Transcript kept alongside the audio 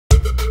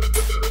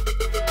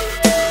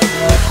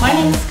My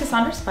name is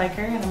Cassandra Speiche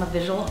and I'm a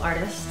visual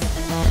artist.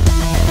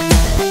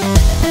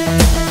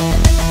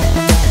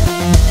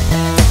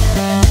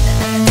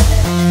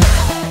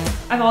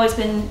 I've always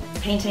been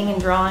painting and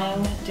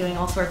drawing, doing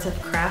all sorts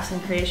of crafts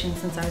and creations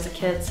since I was a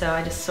kid, so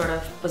I just sort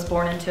of was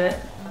born into it.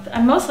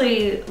 I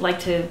mostly like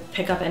to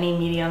pick up any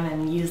medium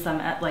and use them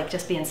at,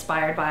 just be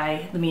inspired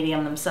by the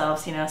medium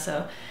themselves, you know,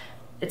 so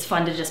it's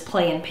fun to just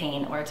play in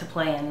paint or to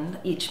play in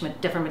each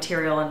different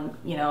material and,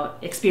 you know,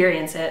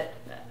 experience it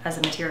as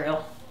a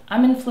material.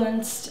 I'm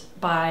influenced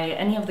by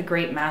any of the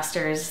great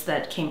masters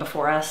that came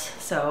before us,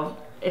 so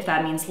if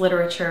that means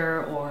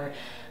literature or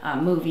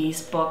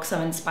movies, books,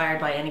 I'm inspired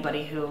by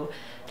anybody who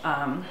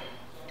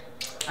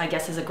I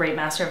guess is a great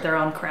master of their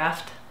own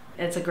craft.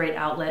 It's a great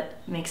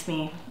outlet, makes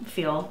me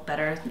feel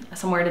better,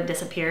 somewhere to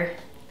disappear,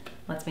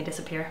 lets me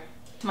disappear.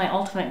 My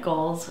ultimate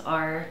goals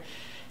are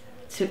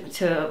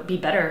to be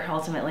better,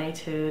 ultimately,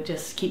 to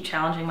just keep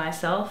challenging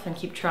myself and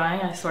keep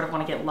trying. I sort of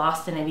want to get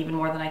lost in it even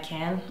more than I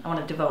can. I want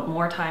to devote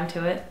more time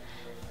to it.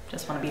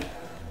 Just want to be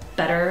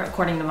better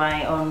according to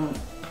my own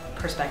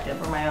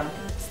perspective or my own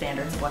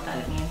standards of what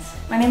that means.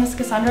 My name is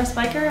Cassandra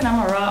Speiche and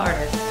I'm a raw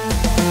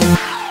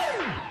artist.